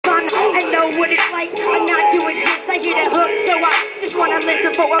what it's like not to exist. I hear the hook, so I just wanna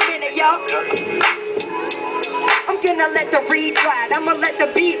listen for a minute, y'all. I'm gonna let the read ride, I'ma let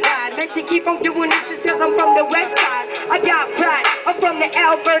the beat ride. Meant to keep on doing this just cause I'm from the west side. I got pride, I'm from the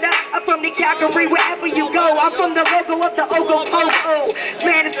Alberta, I'm from the Calgary, wherever you go. I'm from the logo of the Ogo-Pogo.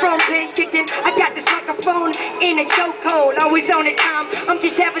 Man, it's from Penticton, I got this microphone in a chokehold. Always on the time, I'm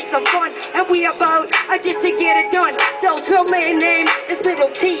just having some fun. And we about, just to get it done. Those so my name is Little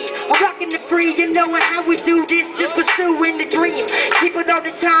T. I'm rocking the free, you know how we do this, just pursuing the dream. Keep it all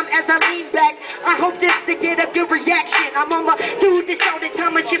the time as I lean back. I hope this to get a good reaction. I'm on my do this all the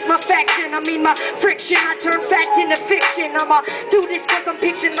time, it's just my faction. I mean my friction, I turn fact into fiction. I'ma do this cause I'm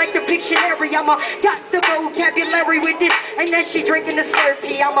picturing like the Pictionary. I'ma got the vocabulary with this, and then she drinking the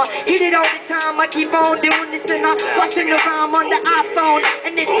Slurpee. I'ma hit it all the time, I keep on doing this, and I'm watching the rhyme on the iPhone.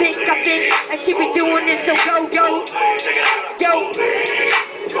 And it's pink, I think, and she be doing this, so go, yo.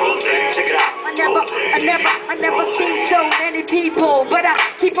 I never seen so many people, but I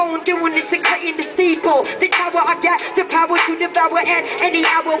keep on doing this and cutting the steeple. The tower, I got the power to devour at any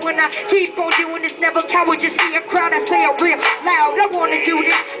hour. When I keep on doing this, never coward. Just see a crowd, I say it real loud. I wanna do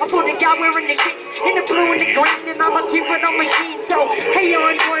this. I put a guy wearing the kicks in the blue and the green, and I'ma keep it on machine. So hey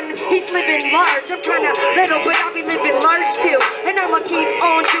on one, he's living large. I'm kinda little, but I be living large too. And I'ma keep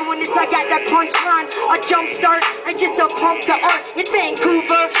on doing this. I got that punchline, a jump start, and just a pump to art in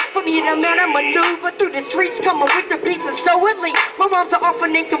Vancouver. For me, the man, I maneuver through the streets, coming with the beats and so elite. My rhymes are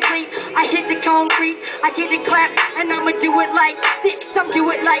often incomplete. I hit the concrete, I hit it clap, and I'ma do it like this. I'm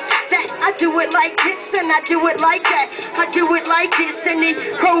do it like that. I do it like this, and I do it like that. I do it like this, and then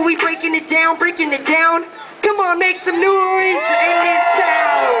oh, we breaking it down, breaking it down. Come on, make some noise in this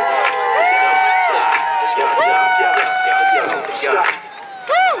town.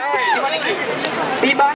 Be